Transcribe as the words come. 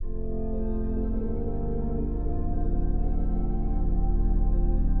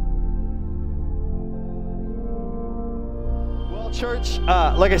church,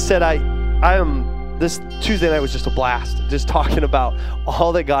 like I said, this Tuesday night was just a blast, just talking about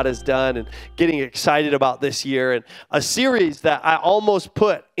all that God has done and getting excited about this year, and a series that I almost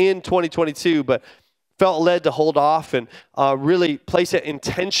put in 2022, but felt led to hold off and really place it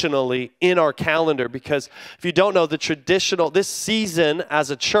intentionally in our calendar, because if you don't know, this season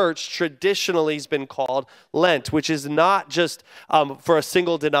as a church traditionally has been called Lent, which is not just for a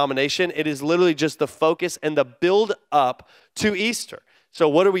single denomination. It is literally just the focus and the build up to Easter. So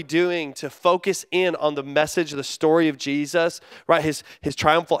what are we doing to focus in on the message, the story of Jesus, right? His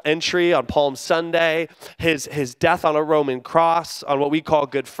triumphal entry on Palm Sunday, his death on a Roman cross on what we call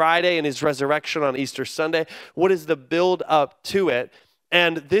Good Friday, and his resurrection on Easter Sunday. What is the build up to it?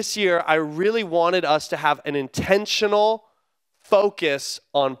 And this year, I really wanted us to have an intentional focus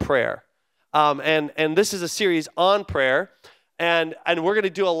on prayer. And this is a series on prayer. And we're going to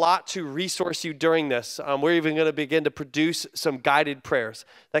do a lot to resource you during this. We're even going to begin to produce some guided prayers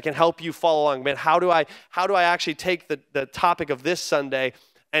that can help you follow along. Man, how do I actually take the topic of this Sunday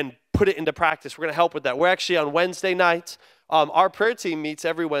and put it into practice? We're going to help with that. We're actually on Wednesday nights. Our prayer team meets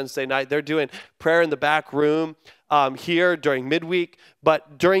every Wednesday night. They're doing prayer in the back room here during midweek.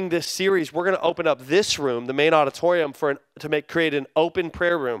 But during this series, we're going to open up this room, the main auditorium, to create an open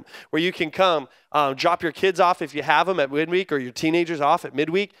prayer room where you can come, drop your kids off if you have them at midweek, or your teenagers off at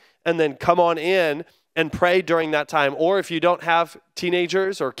midweek, and then come on in and pray during that time. Or if you don't have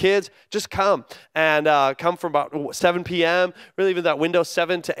teenagers or kids, just come and come from about 7 p.m., really even that window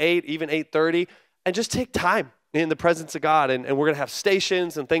 7 to 8, even 8:30, and just take time in the presence of God. And we're going to have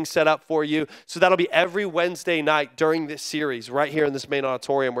stations and things set up for you. So that'll be every Wednesday night during this series right here in this main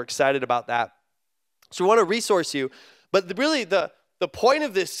auditorium. We're excited about that. So we want to resource you. But really the point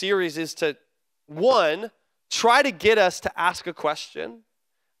of this series is to, one, try to get us to ask a question,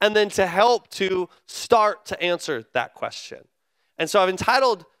 and then to help to start to answer that question. And so I've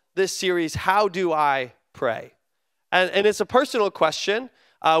entitled this series, How Do I Pray? And it's a personal question.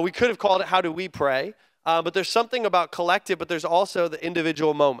 We could have called it, How Do We Pray? But there's something about collective, but there's also the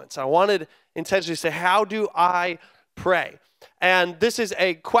individual moments. I wanted intentionally to say, how do I pray? And this is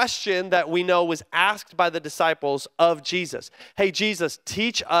a question that we know was asked by the disciples of Jesus. Hey, Jesus,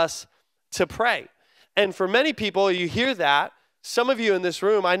 teach us to pray. And for many people, you hear that. Some of you in this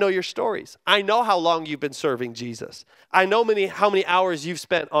room, I know your stories. I know how long you've been serving Jesus. I know how many hours you've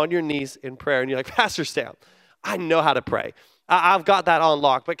spent on your knees in prayer. And you're like, Pastor Sam, I know how to pray. I've got that on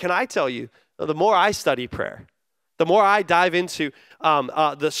lock. But can I tell you, the more I study prayer, the more I dive into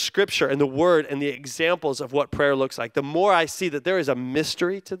the scripture and the word and the examples of what prayer looks like, the more I see that there is a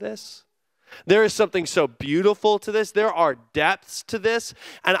mystery to this. There is something so beautiful to this. There are depths to this.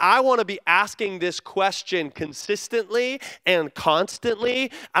 And I want to be asking this question consistently and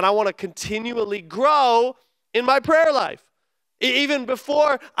constantly. And I want to continually grow in my prayer life. Even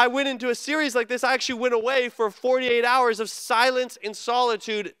before I went into a series like this, I actually went away for 48 hours of silence and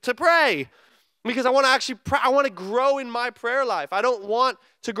solitude to pray. Because I want to actually I want to grow in my prayer life. I don't want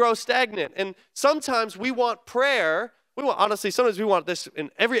to grow stagnant. And sometimes we want prayer. Sometimes we want this in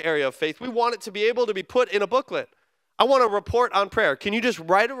every area of faith. We want it to be able to be put in a booklet. I want a report on prayer. Can you just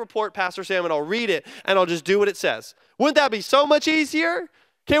write a report, Pastor Sam, and I'll read it, and I'll just do what it says? Wouldn't that be so much easier?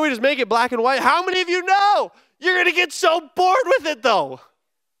 Can't we just make it black and white? How many of you know you're going to get so bored with it, though?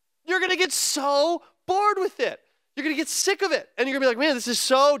 You're going to get so bored with it. You're going to get sick of it. And you're going to be like, man, this is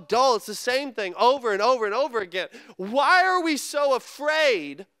so dull. It's the same thing over and over and over again. Why are we so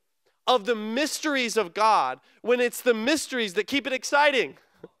afraid of the mysteries of God when it's the mysteries that keep it exciting?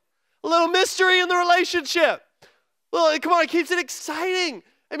 A little mystery in the relationship. Come on, it keeps it exciting.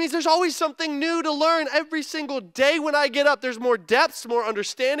 It means there's always something new to learn every single day when I get up. There's more depths, more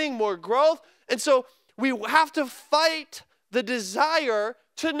understanding, more growth. And so we have to fight the desire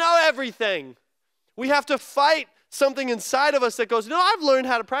to know everything. We have to fight something inside of us that goes, no, I've learned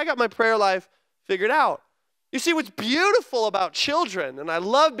how to pray. I got my prayer life figured out. You see, what's beautiful about children, and I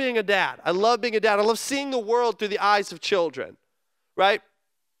love being a dad. I love seeing the world through the eyes of children, right?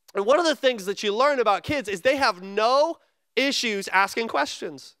 And one of the things that you learn about kids is they have no issues asking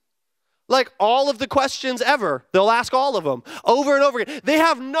questions. Like all of the questions ever. They'll ask all of them over and over again. They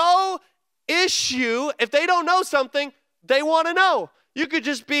have no issue. If they don't know something, they want to know. You could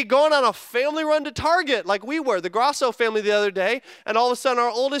just be going on a family run to Target like we were, the Grosso family the other day, and all of a sudden our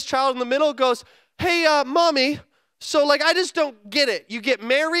oldest child in the middle goes, hey, Mommy, so I just don't get it. You get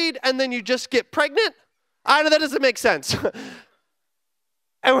married and then you just get pregnant? I know that doesn't make sense.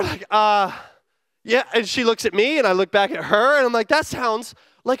 And we're like, yeah. And she looks at me and I look back at her and I'm like, that sounds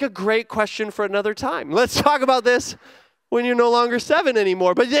like a great question for another time. Let's talk about this when you're no longer 7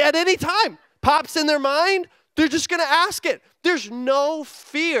 anymore. But at any time, pops in their mind, They're just going to ask it. There's no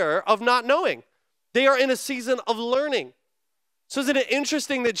fear of not knowing. They are in a season of learning. So isn't it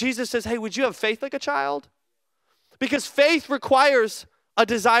interesting that Jesus says, hey, would you have faith like a child? Because faith requires a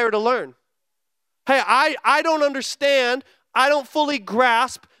desire to learn. Hey, I don't understand. I don't fully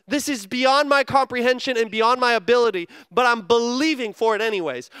grasp. This is beyond my comprehension and beyond my ability, but I'm believing for it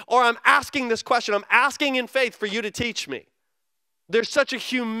anyways. Or I'm asking this question. I'm asking in faith for you to teach me. There's such a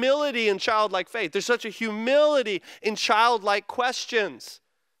humility in childlike faith. There's such a humility in childlike questions.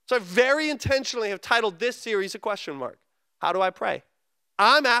 So I very intentionally have titled this series a question mark. How do I pray?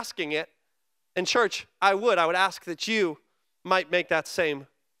 I'm asking it. In church, I would ask that you might make that same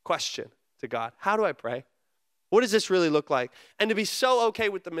question to God. How do I pray? What does this really look like? And to be so okay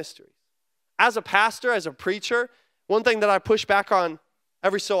with the mysteries. As a pastor, as a preacher, one thing that I push back on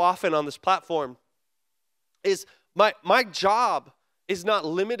every so often on this platform is my job is not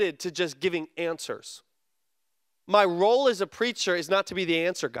limited to just giving answers. My role as a preacher is not to be the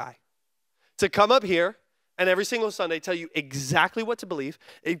answer guy. To come up here and every single Sunday tell you exactly what to believe,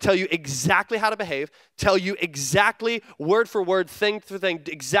 tell you exactly how to behave, tell you exactly word for word, thing for thing,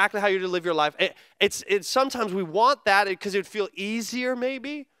 exactly how you're to live your life. It's sometimes we want that because it would feel easier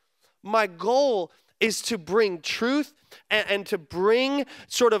maybe. My goal is to bring truth and to bring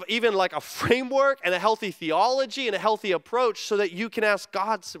sort of even like a framework and a healthy theology and a healthy approach so that you can ask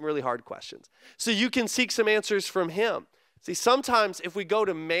God some really hard questions. So you can seek some answers from him. See, sometimes if we go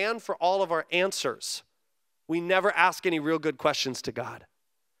to man for all of our answers, we never ask any real good questions to God.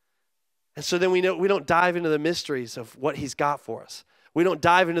 And so then we don't dive into the mysteries of what he's got for us. We don't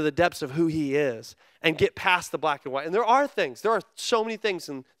dive into the depths of who he is and get past the black and white. And there are so many things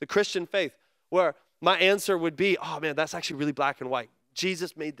in the Christian faith where my answer would be, oh man, that's actually really black and white.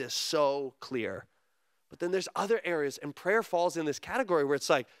 Jesus made this so clear. But then there's other areas, and prayer falls in this category where it's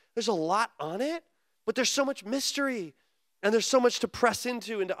like, there's a lot on it, but there's so much mystery, and there's so much to press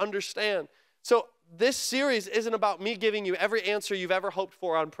into and to understand. So this series isn't about me giving you every answer you've ever hoped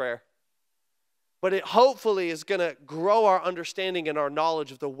for on prayer. But it hopefully is going to grow our understanding and our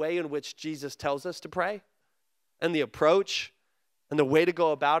knowledge of the way in which Jesus tells us to pray and the approach and the way to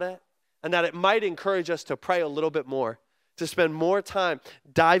go about it. And that it might encourage us to pray a little bit more, to spend more time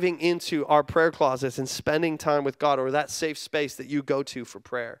diving into our prayer closets and spending time with God, or that safe space that you go to for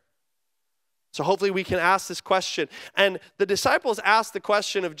prayer. So hopefully we can ask this question. And the disciples asked the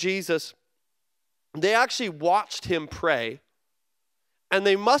question of Jesus. They actually watched him pray, and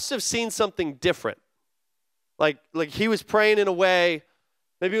they must have seen something different. Like he was praying in a way,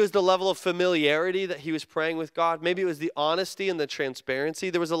 maybe it was the level of familiarity that he was praying with God. Maybe it was the honesty and the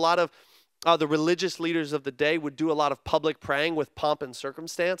transparency. There was a lot of, the religious leaders of the day would do a lot of public praying with pomp and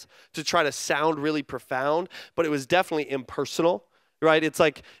circumstance to try to sound really profound, but it was definitely impersonal. Right? It's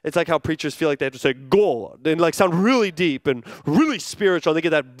like how preachers feel like they have to say, go, and like sound really deep and really spiritual. They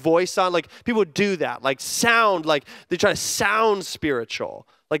get that voice on. Like people do that, like sound, like they try to sound spiritual.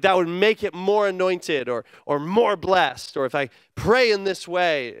 Like that would make it more anointed or more blessed. Or if I pray in this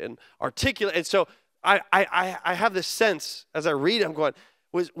way and articulate. And so I have this sense as I read, I'm going,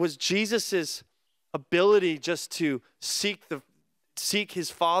 was Jesus's ability just to seek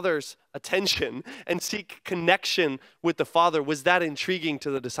his Father's attention and seek connection with the Father, was that intriguing to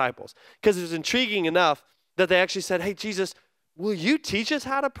the disciples? Because it was intriguing enough that they actually said, hey, Jesus, will you teach us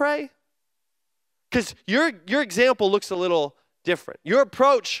how to pray? Because your example looks a little different. Your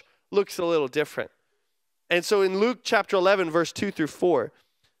approach looks a little different. And so in Luke chapter 11, verse 2 through 4,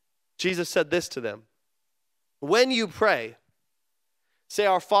 Jesus said this to them. When you pray, say,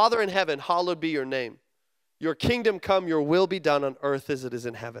 our Father in heaven, hallowed be your name. Your kingdom come, your will be done on earth as it is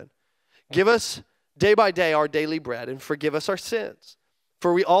in heaven. Give us day by day our daily bread, and forgive us our sins.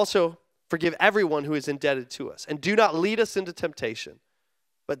 For we also forgive everyone who is indebted to us. And do not lead us into temptation,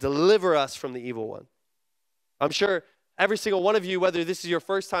 but deliver us from the evil one. I'm sure every single one of you, whether this is your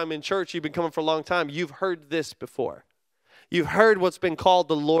first time in church, you've been coming for a long time, you've heard this before. You've heard what's been called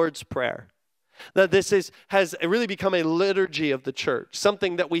the Lord's Prayer. That this has really become a liturgy of the church,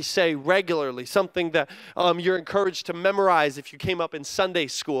 something that we say regularly, something that you're encouraged to memorize if you came up in Sunday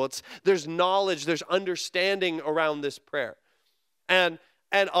school. There's knowledge, there's understanding around this prayer. And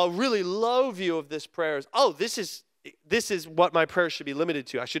a really low view of this prayer is, oh, this is what my prayer should be limited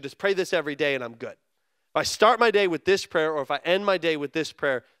to. I should just pray this every day and I'm good. If I start my day with this prayer or if I end my day with this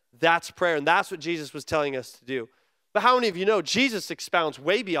prayer, that's prayer. And that's what Jesus was telling us to do. But how many of you know Jesus expounds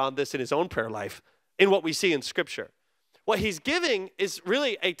way beyond this in his own prayer life in what we see in Scripture? What he's giving is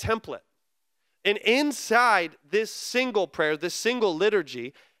really a template. And inside this single prayer, this single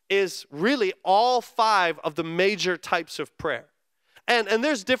liturgy, is really all 5 of the major types of prayer. And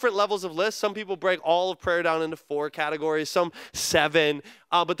there's different levels of lists. Some people break all of prayer down into 4 categories, some 7.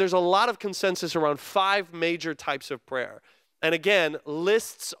 But there's a lot of consensus around 5 major types of prayer. And again,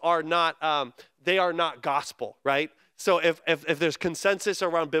 lists are not, they are not gospel, right? So if there's consensus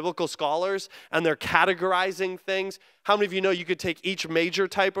around biblical scholars and they're categorizing things, how many of you know you could take each major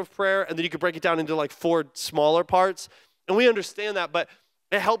type of prayer and then you could break it down into like 4 smaller parts? And we understand that, but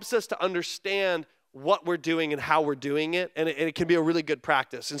it helps us to understand what we're doing and how we're doing it, and it can be a really good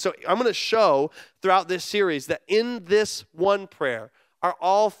practice. And so I'm going to show throughout this series that in this one prayer are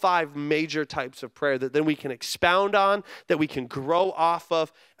all 5 major types of prayer that then we can expound on, that we can grow off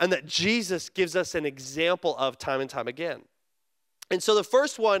of, and that Jesus gives us an example of time and time again. And so the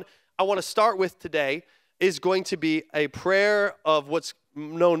first one I want to start with today is going to be a prayer of what's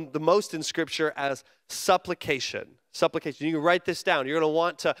known the most in Scripture as supplication. Supplication. You can write this down. You're going to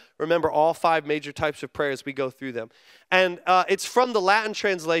want to remember all 5 major types of prayer as we go through them. And it's from the Latin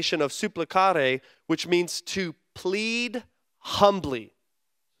translation of supplicare, which means to plead humbly.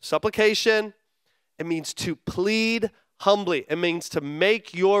 Supplication, it means to plead humbly. It means to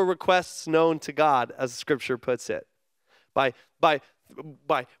make your requests known to God, as Scripture puts it. By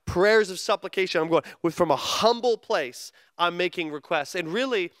prayers of supplication, I'm going from a humble place, I'm making requests. And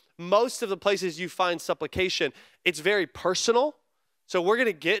really, most of the places you find supplication, it's very personal. So we're going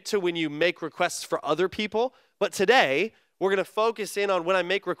to get to when you make requests for other people. But today, we're going to focus in on when I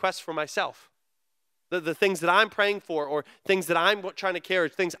make requests for myself. The things that I'm praying for, or things that I'm trying to care, or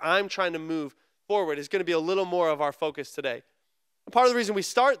things I'm trying to move forward is going to be a little more of our focus today. And part of the reason we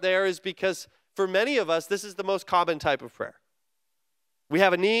start there is because for many of us, this is the most common type of prayer. We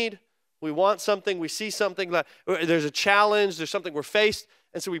have a need, we want something, we see something, there's a challenge, there's something we're faced,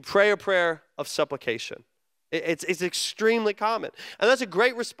 and so we pray a prayer of supplication. It's extremely common. And that's a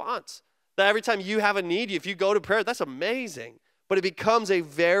great response. That every time you have a need, if you go to prayer, that's amazing. But it becomes a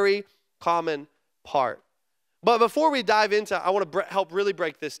very common part. But before we dive into, I want to help really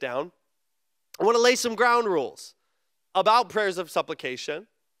break this down. I want to lay some ground rules about prayers of supplication.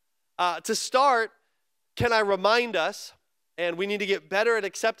 To start, can I remind us, and we need to get better at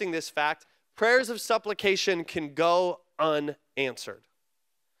accepting this fact, prayers of supplication can go unanswered.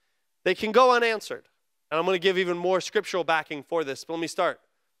 They can go unanswered. And I'm going to give even more scriptural backing for this. But let me start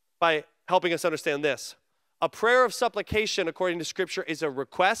by helping us understand this. A prayer of supplication, according to Scripture, is a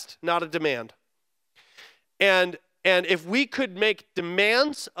request, not a demand. And if we could make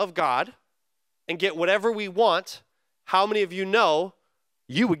demands of God and get whatever we want, how many of you know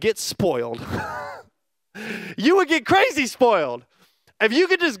you would get spoiled? You would get crazy spoiled. If you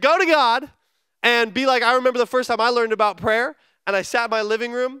could just go to God and be like, I remember the first time I learned about prayer, and I sat in my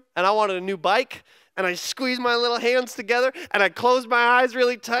living room, and I wanted a new bike, and I squeezed my little hands together, and I closed my eyes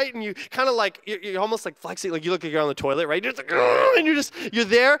really tight, and you kind of like, you're almost like flexing, like you look like you're on the toilet, right? You're just like, and you're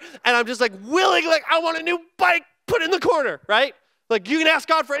there, and I'm just like willing, like I want a new bike, put it in the corner, right? Like you can ask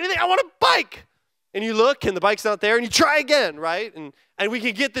God for anything, I want a bike. And you look, and the bike's not there, and you try again, right? And we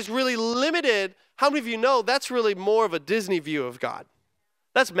can get this really limited. How many of you know that's really more of a Disney view of God?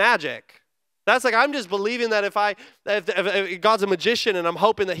 That's magic. That's like, I'm just believing that if God's a magician and I'm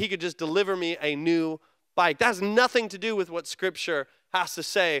hoping that he could just deliver me a new bike. That has nothing to do with what Scripture has to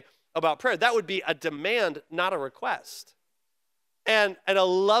say about prayer. That would be a demand, not a request. And a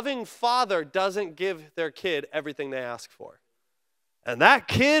loving father doesn't give their kid everything they ask for. And that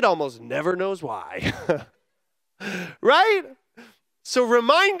kid almost never knows why. Right? So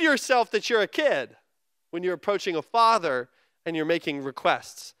remind yourself that you're a kid when you're approaching a father and you're making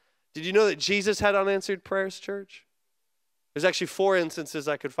requests. Did you know that Jesus had unanswered prayers, church? There's actually 4 instances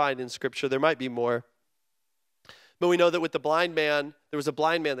I could find in Scripture. There might be more. But we know that with the blind man, there was a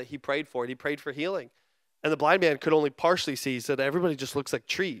blind man that he prayed for, and he prayed for healing. And the blind man could only partially see. He said, everybody just looks like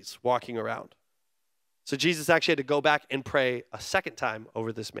trees walking around. So Jesus actually had to go back and pray a second time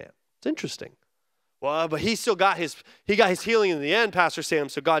over this man. It's interesting. Well, but he still got his healing in the end, Pastor Sam,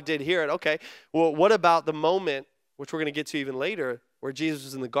 so God did hear it. Okay, well, what about the moment, which we're going to get to even later, where Jesus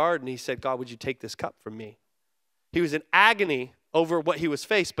was in the garden, he said, God, would you take this cup from me? He was in agony over what he was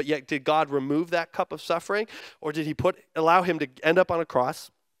faced, but yet did God remove that cup of suffering? Or did he allow him to end up on a cross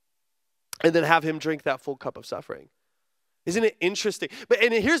and then have him drink that full cup of suffering? Isn't it interesting?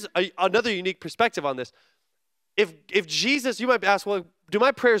 And here's another unique perspective on this. If Jesus, you might ask, well, do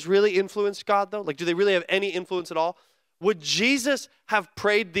my prayers really influence God though? Like, do they really have any influence at all? Would Jesus have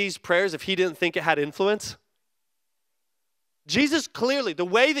prayed these prayers if he didn't think it had influence? Jesus clearly, the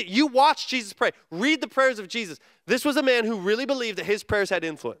way that you watch Jesus pray, read the prayers of Jesus. This was a man who really believed that his prayers had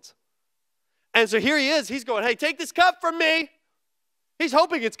influence. And so here he is, he's going, hey, take this cup from me. He's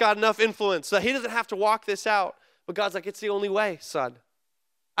hoping it's got enough influence so that he doesn't have to walk this out. But God's like, it's the only way, son.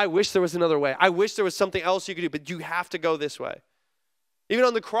 I wish there was another way. I wish there was something else you could do, but you have to go this way. Even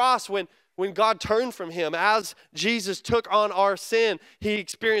on the cross, when God turned from him, as Jesus took on our sin, he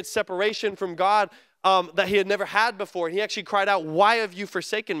experienced separation from God that he had never had before. He actually cried out, why have you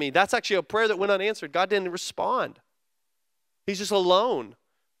forsaken me? That's actually a prayer that went unanswered. God didn't respond. He's just alone.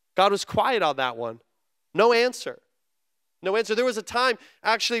 God was quiet on that one. No answer. No answer. There was a time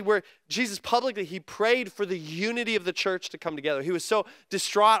actually where Jesus publicly, he prayed for the unity of the church to come together. He was so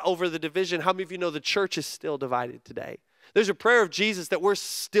distraught over the division. How many of you know the church is still divided today? There's a prayer of Jesus that we're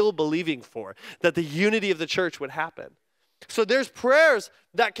still believing for, that the unity of the church would happen. So there's prayers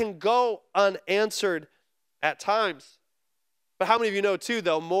that can go unanswered at times. But how many of you know too,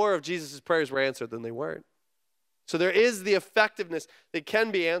 though, more of Jesus' prayers were answered than they weren't? So there is the effectiveness that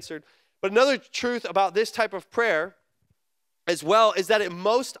can be answered. But another truth about this type of prayer as well is that it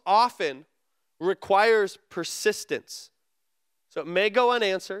most often requires persistence. So it may go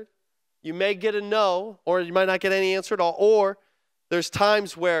unanswered. You may get a no, or you might not get any answer at all, or there's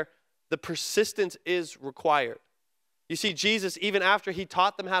times where the persistence is required. You see, Jesus, even after he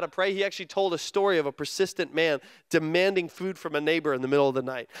taught them how to pray, he actually told a story of a persistent man demanding food from a neighbor in the middle of the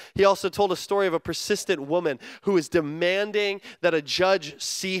night. He also told a story of a persistent woman who is demanding that a judge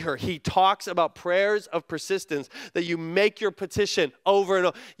see her. He talks about prayers of persistence, that you make your petition over and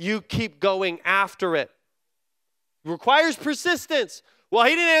over. You keep going after it. It requires persistence. Well,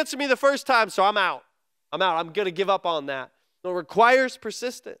 he didn't answer me the first time, so I'm out. I'm going to give up on that. No, it requires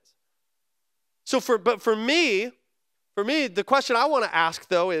persistence. So for me, the question I want to ask,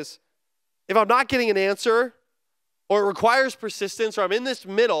 though, is if I'm not getting an answer or it requires persistence or I'm in this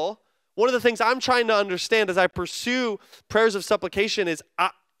middle, one of the things I'm trying to understand as I pursue prayers of supplication is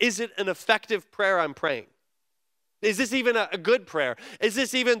it an effective prayer I'm praying? Is this even a good prayer? Is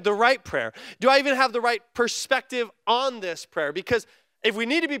this even the right prayer? Do I even have the right perspective on this prayer? Because if we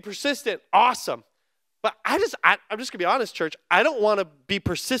need to be persistent, awesome. But I'm just going to be honest, church, I don't want to be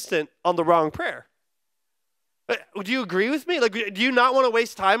persistent on the wrong prayer. Do you agree with me? Like, do you not want to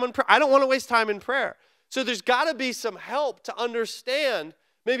waste time on prayer? I don't want to waste time in prayer. So there's got to be some help to understand,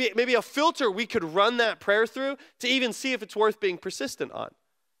 maybe a filter we could run that prayer through to even see if it's worth being persistent on.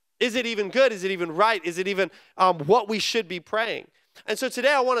 Is it even good? Is it even right? Is it even what we should be praying? And so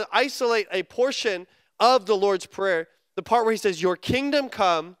today I want to isolate a portion of the Lord's Prayer, the part where he says, your kingdom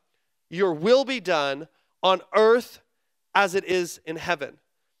come, your will be done on earth as it is in heaven.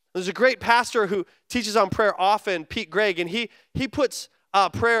 There's a great pastor who teaches on prayer often, Pete Greig, and he puts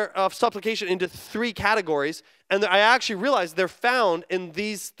prayer of supplication into three categories. And I actually realized they're found in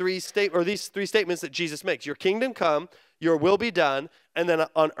these three statements that Jesus makes. Your kingdom come, your will be done, and then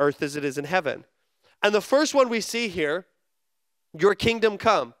on earth as it is in heaven. And the first one we see here, your kingdom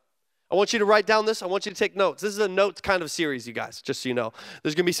come. I want you to write down this. I want you to take notes. This is a notes kind of series, you guys, just so you know.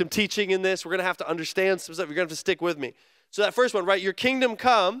 There's going to be some teaching in this. We're going to have to understand some stuff. You're going to have to stick with me. So that first one, right, your kingdom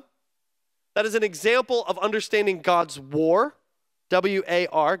come, that is an example of understanding God's war,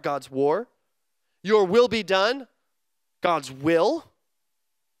 W-A-R, God's war. Your will be done, God's will.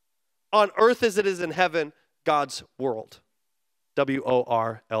 On earth as it is in heaven, God's world,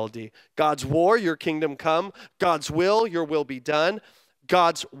 W-O-R-L-D. God's war, your kingdom come. God's will, your will be done.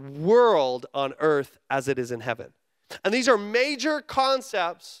 God's world on earth as it is in heaven. And these are major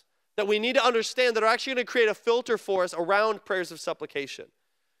concepts that we need to understand that are actually going to create a filter for us around prayers of supplication.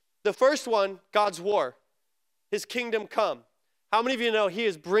 The first one, God's war, his kingdom come. How many of you know he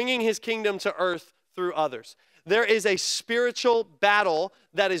is bringing his kingdom to earth through others? There is a spiritual battle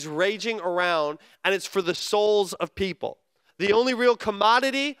that is raging around, and it's for the souls of people. The only real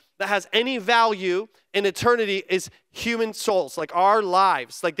commodity that has any value in eternity is human souls, like our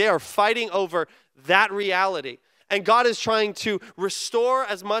lives. Like they are fighting over that reality. And God is trying to restore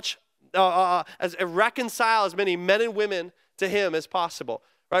as much, reconcile as many men and women to him as possible.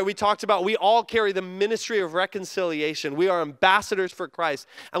 Right? We talked about we all carry the ministry of reconciliation. We are ambassadors for Christ,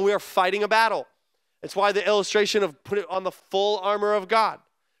 and we are fighting a battle. It's why the illustration of put it on the full armor of God.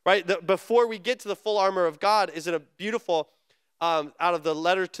 Right? Before we get to the full armor of God is in a beautiful, out of the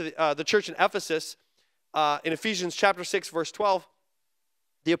letter to the church in Ephesus, in Ephesians chapter 6, verse 12,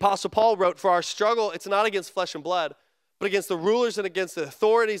 the Apostle Paul wrote, for our struggle, it's not against flesh and blood, but against the rulers and against the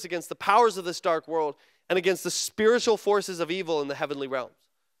authorities, against the powers of this dark world, and against the spiritual forces of evil in the heavenly realms.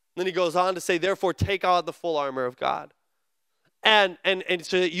 And then he goes on to say, therefore, take on the full armor of God. And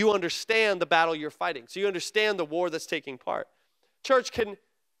so that you understand the battle you're fighting. So you understand the war that's taking part. Church, can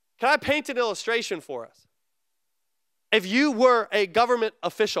I paint an illustration for us? If you were a government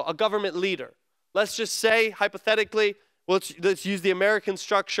official, a government leader, let's just say, hypothetically, let's use the American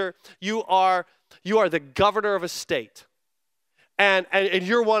structure. You are You are the governor of a state. And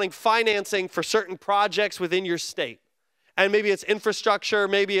you're wanting financing for certain projects within your state. And maybe it's infrastructure,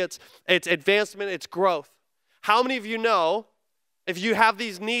 maybe it's advancement, it's growth. How many of you know if you have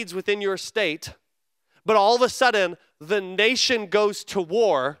these needs within your state, but all of a sudden the nation goes to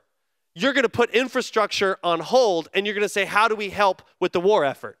war, you're going to put infrastructure on hold and you're going to say, how do we help with the war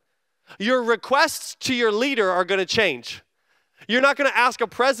effort? Your requests to your leader are going to change. You're not going to ask a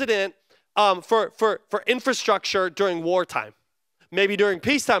president for infrastructure during wartime. Maybe during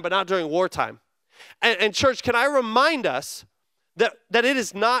peacetime, but not during wartime. And church, can I remind us that it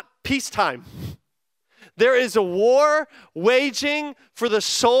is not peacetime. There is a war waging for the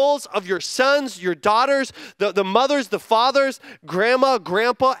souls of your sons, your daughters, the mothers, the fathers, grandma,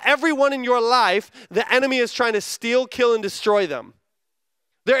 grandpa, everyone in your life. The enemy is trying to steal, kill, and destroy them.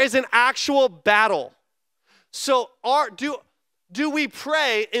 There is an actual battle. So do we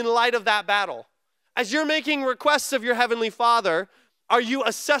pray in light of that battle? As you're making requests of your Heavenly Father, are you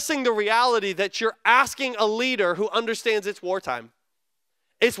assessing the reality that you're asking a leader who understands it's wartime?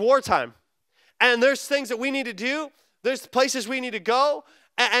 It's wartime. And there's things that we need to do. There's places we need to go.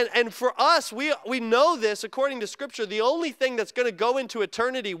 And for us, we know this according to Scripture. The only thing that's going to go into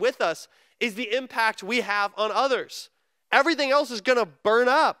eternity with us is the impact we have on others. Everything else is going to burn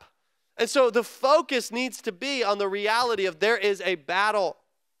up. And so the focus needs to be on the reality of there is a battle.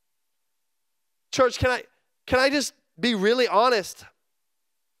 Church, can I just be really honest?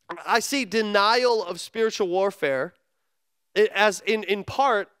 I see denial of spiritual warfare as in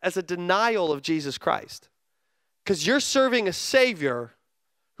part as a denial of Jesus Christ. Because you're serving a Savior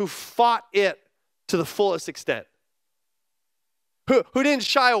who fought it to the fullest extent. Who didn't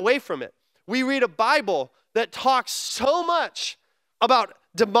shy away from it. We read a Bible that talks so much about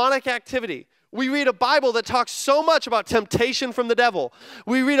demonic activity. We read a Bible that talks so much about temptation from the devil.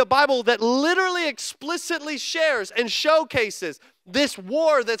 We read a Bible that literally explicitly shares and showcases this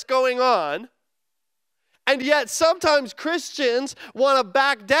war that's going on. And yet sometimes Christians want to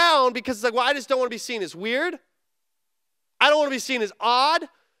back down because it's like, well, I just don't want to be seen as weird. I don't want to be seen as odd.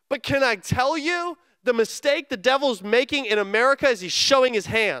 But can I tell you the mistake the devil's making in America is he's showing his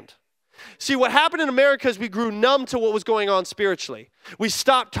hand. See, what happened in America is we grew numb to what was going on spiritually. We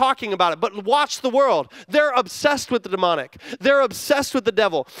stopped talking about it. But watch the world. They're obsessed with the demonic. They're obsessed with the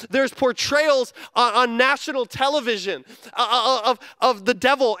devil. There's portrayals on national television of the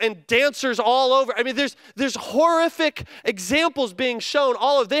devil and dancers all over. I mean, there's horrific examples being shown.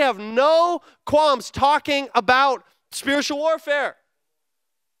 They have no qualms talking about spiritual warfare.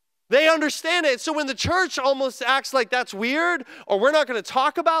 They understand it. So when the church almost acts like that's weird, or we're not going to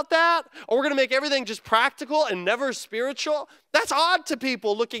talk about that, or we're going to make everything just practical and never spiritual, that's odd to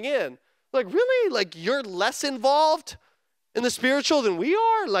people looking in. Like, really? Like, you're less involved in the spiritual than we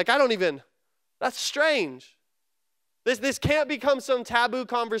are? Like, that's strange. This can't become some taboo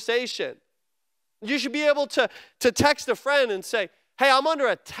conversation. You should be able to text a friend and say, hey, I'm under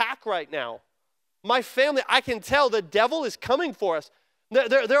attack right now. My family, I can tell the devil is coming for us.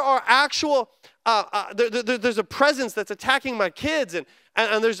 There are actual, there's a presence that's attacking my kids, and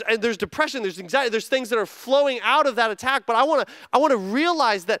there's depression, there's anxiety, there's things that are flowing out of that attack. But I want to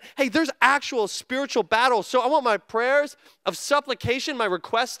realize that, hey, there's actual spiritual battle. So I want my prayers of supplication, my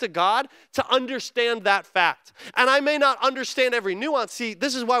requests to God, to understand that fact. And I may not understand every nuance. See,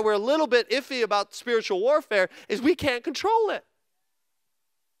 this is why we're a little bit iffy about spiritual warfare, is we can't control it.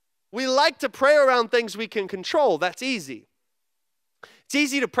 We like to pray around things we can control. That's easy. It's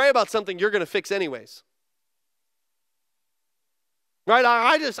easy to pray about something you're going to fix anyways. Right?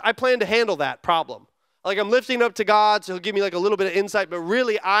 I plan to handle that problem. Like, I'm lifting up to God, so he'll give me like a little bit of insight, but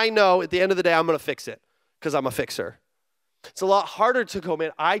really I know at the end of the day I'm going to fix it because I'm a fixer. It's a lot harder to go,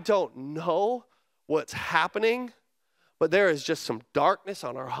 man, I don't know what's happening, but there is just some darkness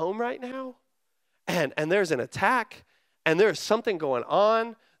on our home right now, and there's an attack, and there's something going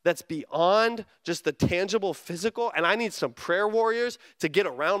on that's beyond just the tangible physical, and I need some prayer warriors to get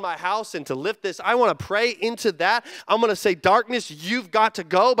around my house and to lift this. I want to pray into that. I'm going to say, darkness, you've got to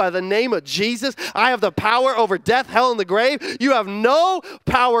go by the name of Jesus. I have the power over death, hell, and the grave. You have no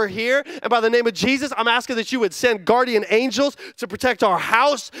power here, and by the name of Jesus, I'm asking that you would send guardian angels to protect our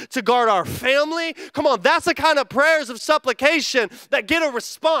house, to guard our family. Come on, that's the kind of prayers of supplication that get a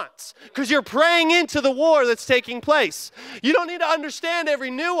response, because you're praying into the war that's taking place. You don't need to understand every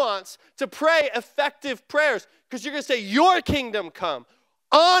nuance to pray effective prayers, because you're going to say, your kingdom come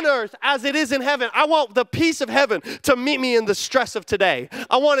on earth as it is in heaven. I want the peace of heaven to meet me in the stress of today.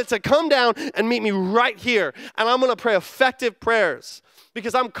 I want it to come down and meet me right here. And I'm going to pray effective prayers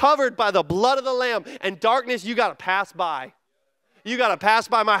because I'm covered by the blood of the Lamb, and darkness, you got to pass by. You got to pass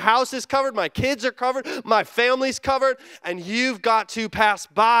by. My house is covered. My kids are covered. My family's covered. And you've got to pass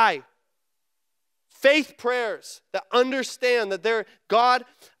by. Faith prayers that understand that God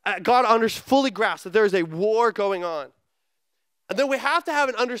fully grasps that there is a war going on. And then we have to have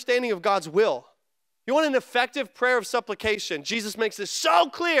an understanding of God's will. You want an effective prayer of supplication? Jesus makes this so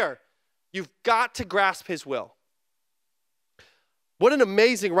clear. You've got to grasp his will. What an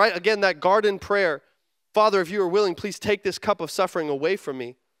amazing, right? Again, that garden prayer. Father, if you are willing, please take this cup of suffering away from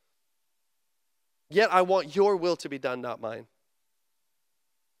me. Yet I want your will to be done, not mine.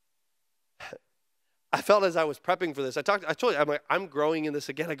 I felt as I was prepping for this, I told you, I'm growing in this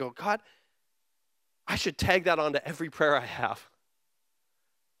again. I go, God, I should tag that onto every prayer I have.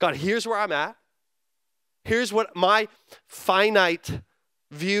 God, here's where I'm at. Here's what my finite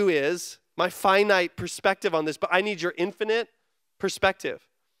view is, my finite perspective on this, but I need your infinite perspective.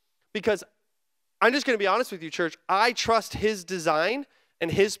 Because I'm just going to be honest with you, church, I trust his design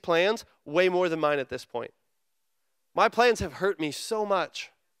and his plans way more than mine at this point. My plans have hurt me so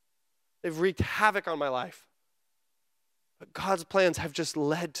much. They've wreaked havoc on my life. But God's plans have just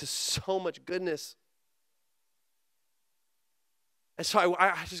led to so much goodness. And so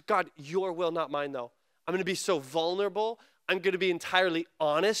I just, God, your will, not mine, though. I'm going to be so vulnerable. I'm going to be entirely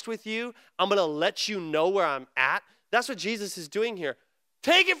honest with you. I'm going to let you know where I'm at. That's what Jesus is doing here.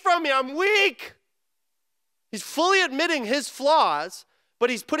 Take it from me. I'm weak. He's fully admitting his flaws, but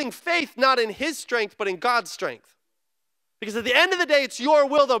he's putting faith not in his strength, but in God's strength. Because at the end of the day, it's your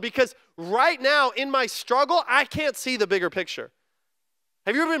will, though, because right now in my struggle, I can't see the bigger picture.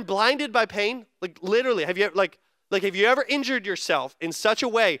 Have you ever been blinded by pain? Like literally, have you ever injured yourself in such a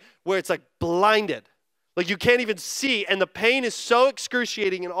way where it's like blinded? Like you can't even see, and the pain is so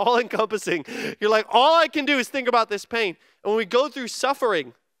excruciating and all-encompassing. You're like, all I can do is think about this pain. And when we go through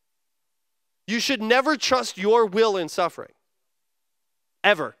suffering, you should never trust your will in suffering.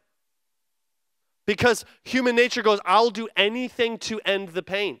 Ever. Because human nature goes, I'll do anything to end the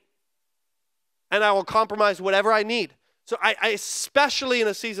pain. And I will compromise whatever I need. So I especially in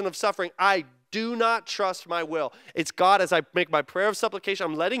a season of suffering, I do not trust my will. It's God, as I make my prayer of supplication,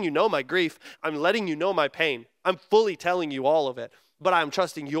 I'm letting you know my grief. I'm letting you know my pain. I'm fully telling you all of it. But I'm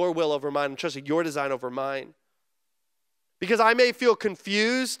trusting your will over mine. I'm trusting your design over mine. Because I may feel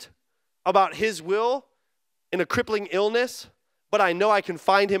confused about his will in a crippling illness, but I know I can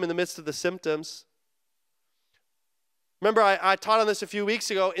find him in the midst of the symptoms. Remember, I taught on this a few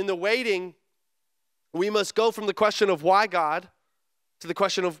weeks ago. In the waiting, we must go from the question of why God to the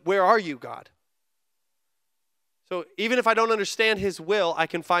question of where are you, God? So even if I don't understand his will, I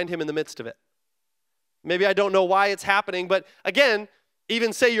can find him in the midst of it. Maybe I don't know why it's happening, but again,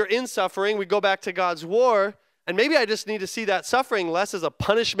 even say you're in suffering, we go back to God's war, and maybe I just need to see that suffering less as a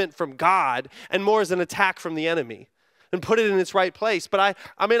punishment from God and more as an attack from the enemy. And put it in its right place. But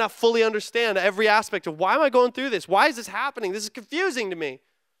I may not fully understand every aspect of why am I going through this? Why is this happening? This is confusing to me.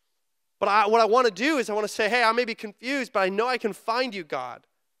 But what I want to do is I want to say, hey, I may be confused, but I know I can find you, God.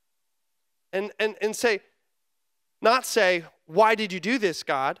 And say, not say, why did you do this,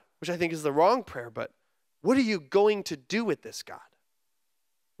 God? Which I think is the wrong prayer, but what are you going to do with this, God?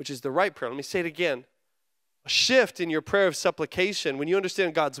 Which is the right prayer. Let me say it again. A shift in your prayer of supplication. When you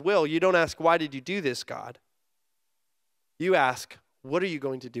understand God's will, you don't ask, why did you do this, God? You ask, what are you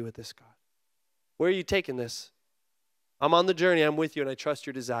going to do with this, God? Where are you taking this? I'm on the journey. I'm with you, and I trust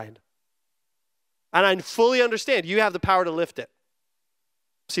your design. And I fully understand you have the power to lift it.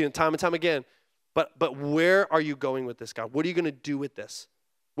 I've seen it time and time again. But where are you going with this, God? What are you going to do with this?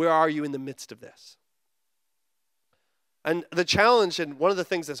 Where are you in the midst of this? And the challenge, and one of the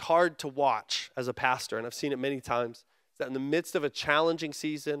things that's hard to watch as a pastor, and I've seen it many times, is that in the midst of a challenging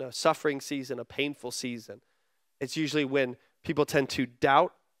season, a suffering season, a painful season, it's usually when people tend to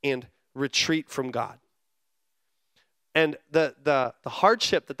doubt and retreat from God. And the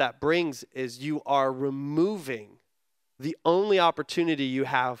hardship that brings is you are removing the only opportunity you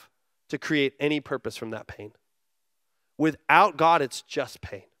have to create any purpose from that pain. Without God, it's just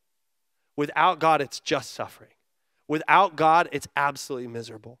pain. Without God, it's just suffering. Without God, it's absolutely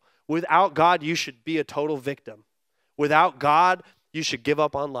miserable. Without God, you should be a total victim. Without God, you should give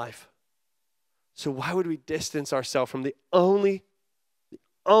up on life. So why would we distance ourselves from the only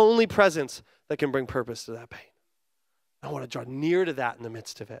presence that can bring purpose to that pain? I want to draw near to that in the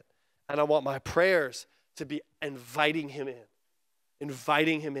midst of it. And I want my prayers to be inviting him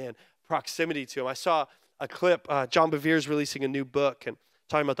in, proximity to him. I saw a clip, John Bevere's releasing a new book and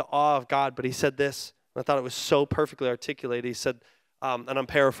talking about the awe of God, but he said this, and I thought it was so perfectly articulated. He said, and I'm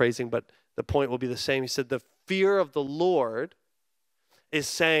paraphrasing, but the point will be the same. He said, the fear of the Lord is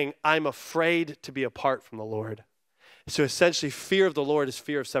saying, I'm afraid to be apart from the Lord. So essentially, fear of the Lord is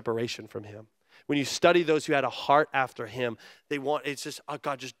fear of separation from him. When you study those who had a heart after him, it's just, oh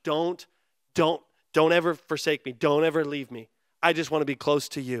God, just don't ever forsake me. Don't ever leave me. I just want to be close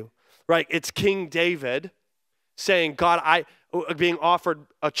to you, right? It's King David saying, God, being offered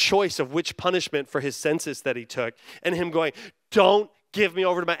a choice of which punishment for his census that he took, and him going, don't give me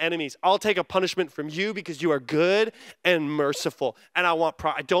over to my enemies. I'll take a punishment from you because you are good and merciful, and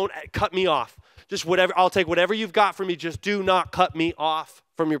don't cut me off. Just whatever, I'll take whatever you've got for me. Just do not cut me off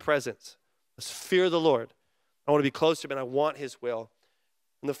from your presence. Let's fear the Lord. I want to be close to him, and I want his will.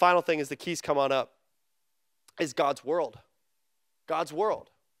 And the final thing is, the keys come on up, is God's world. God's world.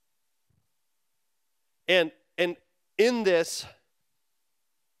 And in this,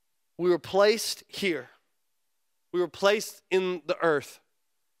 we were placed here. We were placed in the earth,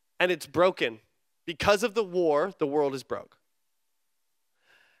 and it's broken. Because of the war, the world is broke.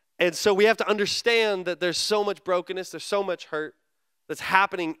 And so we have to understand that there's so much brokenness, there's so much hurt that's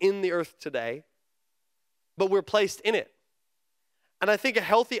happening in the earth today, but we're placed in it. And I think a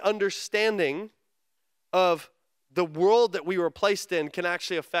healthy understanding of the world that we were placed in can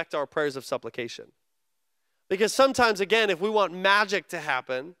actually affect our prayers of supplication. Because sometimes, again, if we want magic to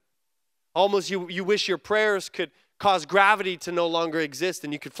happen, almost you wish your prayers could cause gravity to no longer exist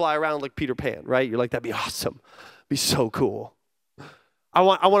and you could fly around like Peter Pan, right? You're like, that'd be awesome. Be so cool. I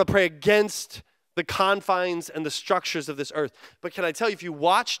want to pray against the confines and the structures of this earth. But can I tell you, if you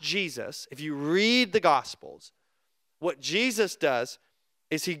watch Jesus, if you read the Gospels, what Jesus does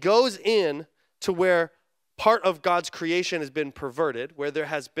is he goes in to where part of God's creation has been perverted, where there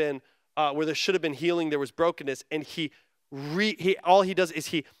has been, where there should have been healing, there was brokenness, and all he does is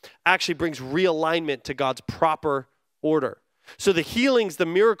he actually brings realignment to God's proper order. So the healings, the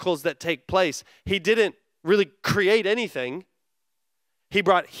miracles that take place, he didn't really create anything. He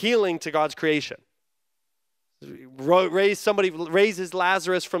brought healing to God's creation. Raises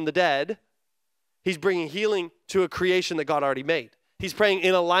Lazarus from the dead. He's bringing healing to a creation that God already made. He's praying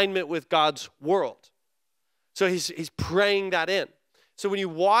in alignment with God's world. So he's praying that in. So when you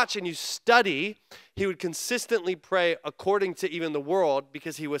watch and you study, he would consistently pray according to even the world,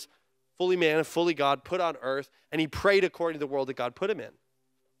 because he was fully man and fully God, put on earth, and he prayed according to the world that God put him in.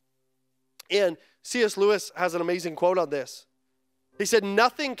 And C.S. Lewis has an amazing quote on this. He said,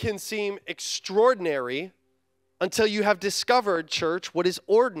 nothing can seem extraordinary until you have discovered, church, what is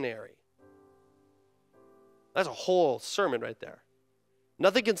ordinary. That's a whole sermon right there.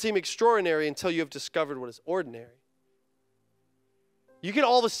 Nothing can seem extraordinary until you have discovered what is ordinary. You can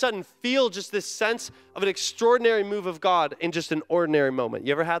all of a sudden feel just this sense of an extraordinary move of God in just an ordinary moment.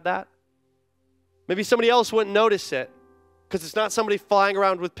 You ever had that? Maybe somebody else wouldn't notice it because it's not somebody flying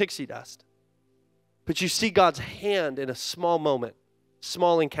around with pixie dust. But you see God's hand in a small moment,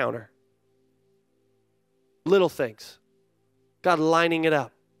 small encounter. Little things. God lining it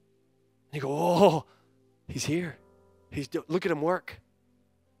up. And you go, oh, he's here. Look at him work.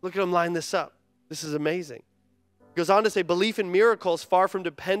 Look at him line this up. This is amazing. He goes on to say, belief in miracles, far from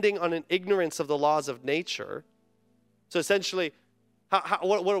depending on an ignorance of the laws of nature. So essentially,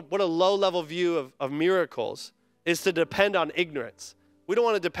 what a low-level view of miracles is to depend on ignorance. We don't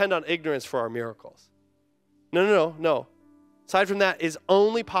want to depend on ignorance for our miracles. No. Aside from that, is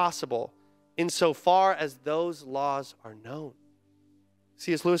only possible insofar as those laws are known.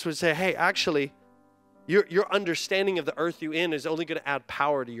 C.S. Lewis would say, hey, actually, your understanding of the earth you're in is only going to add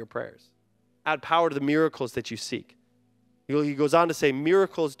power to your prayers, add power to the miracles that you seek. He goes on to say,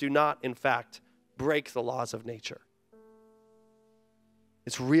 miracles do not, in fact, break the laws of nature.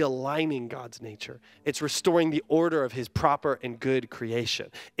 It's realigning God's nature. It's restoring the order of his proper and good creation.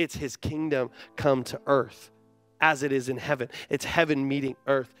 It's his kingdom come to earth as it is in heaven. It's heaven meeting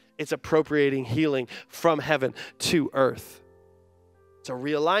earth. It's appropriating healing from heaven to earth. It's a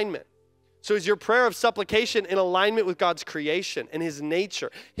realignment. So is your prayer of supplication in alignment with God's creation and his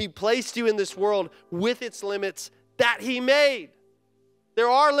nature? He placed you in this world with its limits that he made. There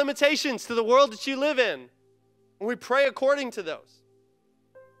are limitations to the world that you live in, and we pray according to those.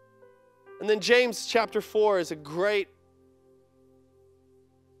 And then James chapter 4 is a great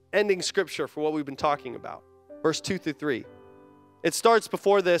ending scripture for what we've been talking about. Verse 2 through 3. It starts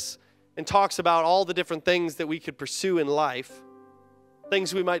before this and talks about all the different things that we could pursue in life,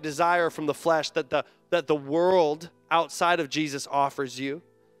 things we might desire from the flesh that the world outside of Jesus offers you.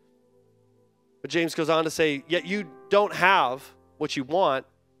 But James goes on to say, yet you don't have what you want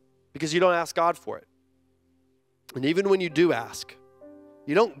because you don't ask God for it. And even when you do ask,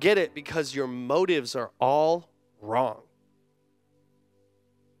 you don't get it because your motives are all wrong.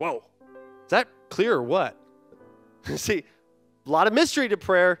 Whoa, is that clear or what? See, a lot of mystery to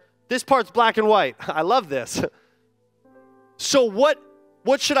prayer. This part's black and white. I love this. So what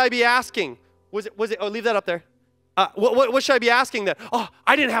should I be asking? Was it, oh, leave that up there. What should I be asking then? Oh,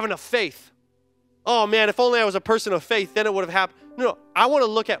 I didn't have enough faith. Oh man, if only I was a person of faith, then it would have happened. No, I want to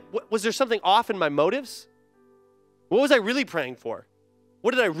look at, was there something off in my motives? What was I really praying for?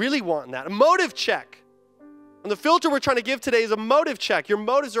 What did I really want in that? A motive check. And the filter we're trying to give today is a motive check. Your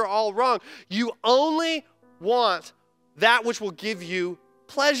motives are all wrong. You only want that which will give you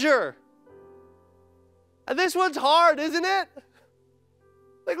pleasure. And this one's hard, isn't it?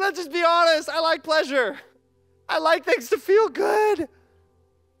 Like, let's just be honest. I like pleasure. I like things to feel good.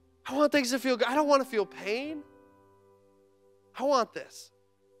 I want things to feel good. I don't want to feel pain. I want this.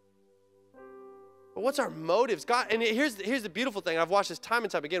 But what's our motives? God, and here's the beautiful thing. I've watched this time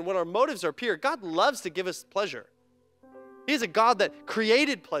and time again. When our motives are pure, God loves to give us pleasure. He's a God that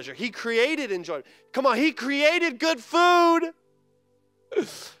created pleasure. He created enjoyment. Come on, He created good food.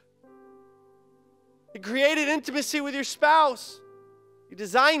 He created intimacy with your spouse. He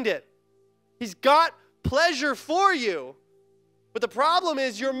designed it. He's got pleasure for you. But the problem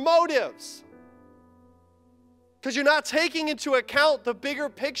is your motives. Because you're not taking into account the bigger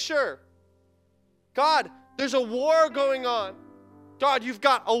picture. God, there's a war going on. God, you've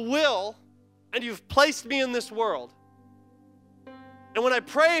got a will, and you've placed me in this world. And when I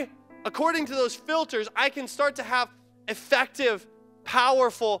pray according to those filters, I can start to have effective,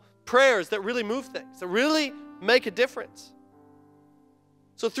 powerful prayers that really move things, that really make a difference.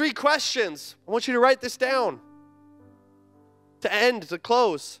 So 3 questions. I want you to write this down. To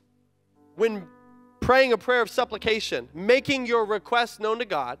close. When praying a prayer of supplication, making your request known to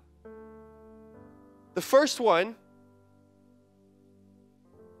God, the first one,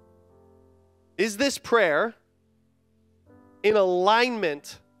 is this prayer in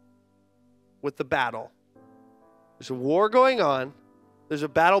alignment with the battle? There's a war going on. There's a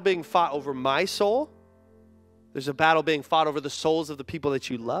battle being fought over my soul. There's a battle being fought over the souls of the people that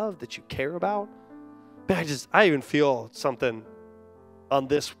you love, that you care about. Man, I even feel something on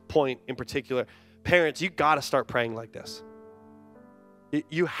this point in particular. Parents, you got to start praying like this.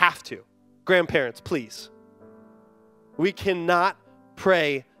 You have to. Grandparents, please. We cannot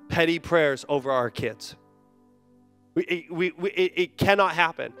pray petty prayers over our kids. It cannot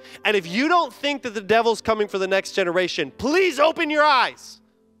happen. And if you don't think that the devil's coming for the next generation, please open your eyes.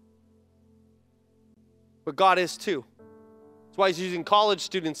 But God is too. That's why He's using college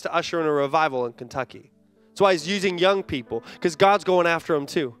students to usher in a revival in Kentucky. That's why He's using young people, because God's going after them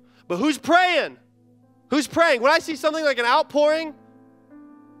too. But who's praying? Who's praying? When I see something like an outpouring,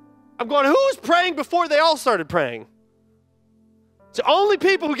 I'm going, who's praying before they all started praying? It's the only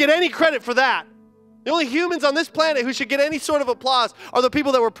people who get any credit for that. The only humans on this planet who should get any sort of applause are the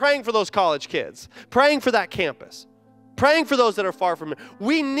people that were praying for those college kids, praying for that campus, praying for those that are far from it.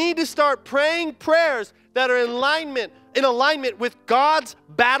 We need to start praying prayers that are in alignment with God's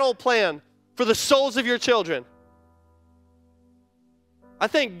battle plan for the souls of your children. I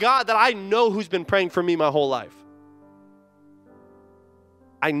thank God that I know who's been praying for me my whole life.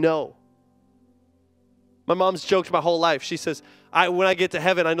 I know. My mom's joked my whole life. She says, when I get to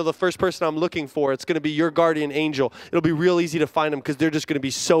heaven, I know the first person I'm looking for, it's going to be your guardian angel. It'll be real easy to find them because they're just going to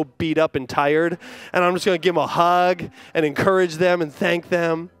be so beat up and tired. And I'm just going to give them a hug and encourage them and thank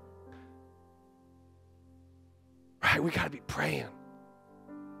them. Right? We got to be praying.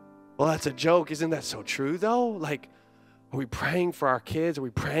 Well, that's a joke. Isn't that so true, though? Like, are we praying for our kids? Are we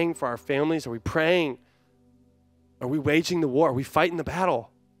praying for our families? Are we praying? Are we waging the war? Are we fighting the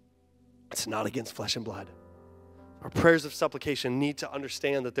battle? It's not against flesh and blood. Our prayers of supplication need to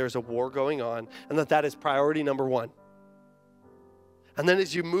understand that there's a war going on and that is priority number 1. And then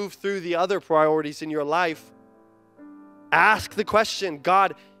as you move through the other priorities in your life, ask the question,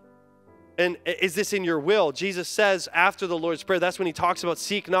 God, and is this in your will? Jesus says after the Lord's Prayer, that's when He talks about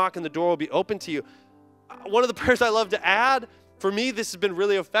seek, knock, and the door will be open to you. One of the prayers I love to add, for me, this has been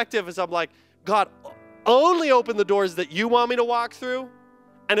really effective, is I'm like, God, only open the doors that you want me to walk through.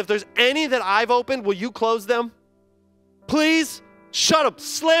 And if there's any that I've opened, will you close them? Please shut them,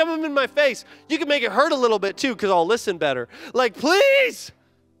 slam them in my face. You can make it hurt a little bit too because I'll listen better. Like, please,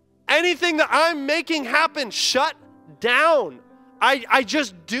 anything that I'm making happen, shut down. I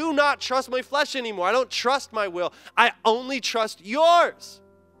just do not trust my flesh anymore. I don't trust my will. I only trust yours.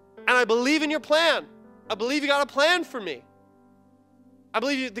 And I believe in your plan. I believe you got a plan for me. I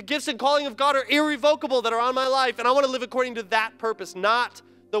believe the gifts and calling of God are irrevocable that are on my life. And I want to live according to that purpose, not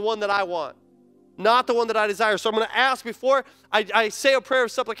the one that I want. Not the one that I desire. So I'm going to ask before I say a prayer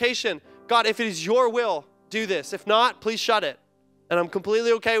of supplication, God, if it is your will, do this. If not, please shut it. And I'm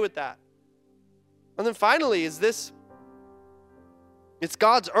completely okay with that. And then finally, is this It's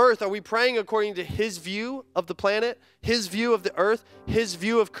God's earth. Are we praying according to his view of the planet, his view of the earth, his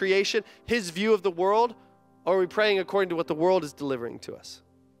view of creation, his view of the world? Or are we praying according to what the world is delivering to us?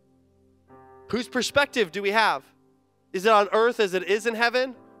 Whose perspective do we have? Is it on earth as it is in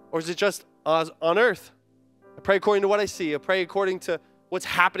heaven? Or is it just on earth? I pray according to what I see. I pray according to what's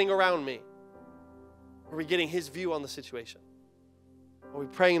happening around me. Are we getting his view on the situation? Are we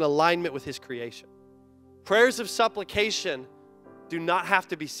praying in alignment with his creation? Prayers of supplication do not have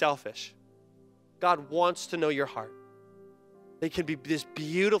to be selfish. God wants to know your heart. They can be this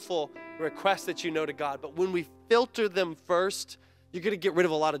beautiful request that you know to God, but when we filter them first, you're going to get rid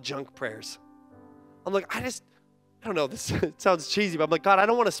of a lot of junk prayers. I'm like, I don't know, this it sounds cheesy, but I'm like, God, I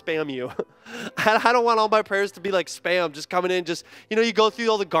don't want to spam you. I don't want all my prayers to be like spam, just coming in, you go through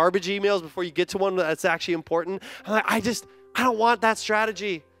all the garbage emails before you get to one that's actually important. I'm like, I don't want that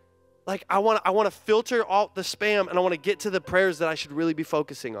strategy. Like, I want to filter out the spam, and I want to get to the prayers that I should really be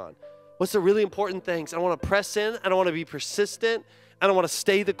focusing on. What's the really important things? I want to press in. I don't want to be persistent. I don't want to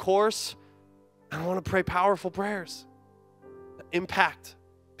stay the course. I want to pray powerful prayers that impact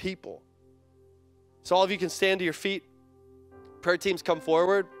people. So all of you can stand to your feet. Prayer teams come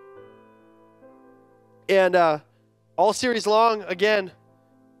forward. And all series long, again,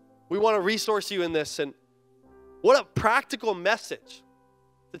 we want to resource you in this. And what a practical message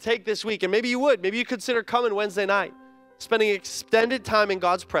to take this week. And maybe you consider coming Wednesday night, spending extended time in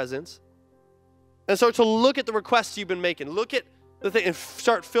God's presence. And so to look at the requests you've been making, look at the thing and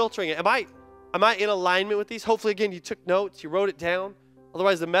start filtering it. Am I in alignment with these? Hopefully, again, you took notes, you wrote it down.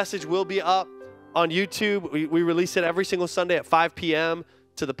 Otherwise, the message will be up on YouTube. We release it every single Sunday at 5 p.m.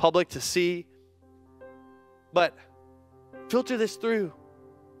 to the public to see. But filter this through.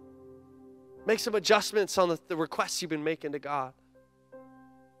 Make some adjustments on the requests you've been making to God.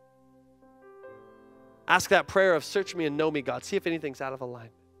 Ask that prayer of search me and know me, God. See if anything's out of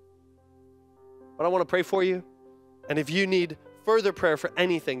alignment. But I want to pray for you. And if you need further prayer for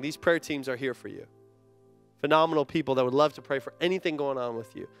anything, these prayer teams are here for you. Phenomenal people that would love to pray for anything going on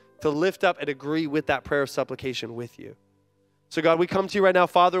with you, to lift up and agree with that prayer of supplication with you. So God, we come to you right now,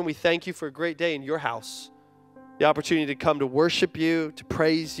 Father, and we thank you for a great day in your house. The opportunity to come to worship you, to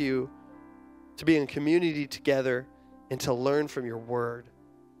praise you, to be in community together, and to learn from your word.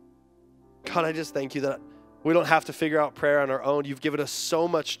 God, I just thank you that we don't have to figure out prayer on our own. You've given us so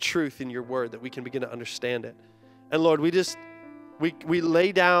much truth in your word that we can begin to understand it. And Lord, we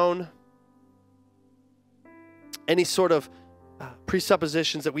lay down any sort of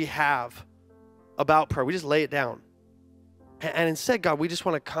presuppositions that we have about prayer. We just lay it down. And instead, God, we just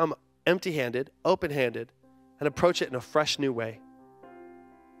want to come empty-handed, open-handed, and approach it in a fresh new way.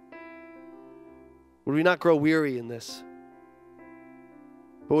 Would we not grow weary in this?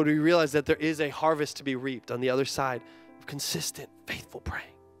 But would we realize that there is a harvest to be reaped on the other side of consistent, faithful praying?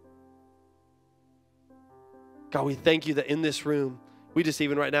 God, we thank you that in this room,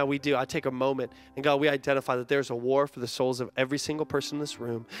 even right now, I take a moment, and God, we identify that there's a war for the souls of every single person in this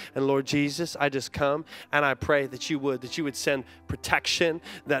room. And Lord Jesus, I just come and I pray that you would send protection,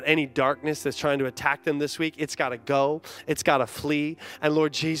 that any darkness that's trying to attack them this week, it's got to go, it's got to flee. And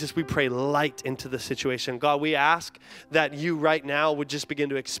Lord Jesus, we pray light into the situation. God, we ask that you right now would just begin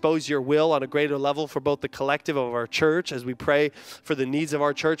to expose your will on a greater level for both the collective of our church as we pray for the needs of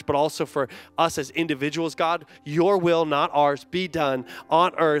our church, but also for us as individuals, God. Your will, not ours, be done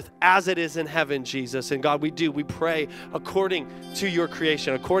on earth as it is in heaven, Jesus. And God, we pray according to your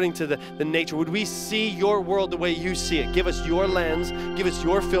creation, according to the nature. Would we see your world the way you see it? Give us your lens, give us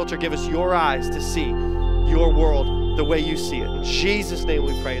your filter, give us your eyes to see your world the way you see it. In Jesus' name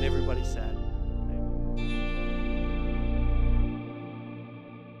we pray, and everybody said.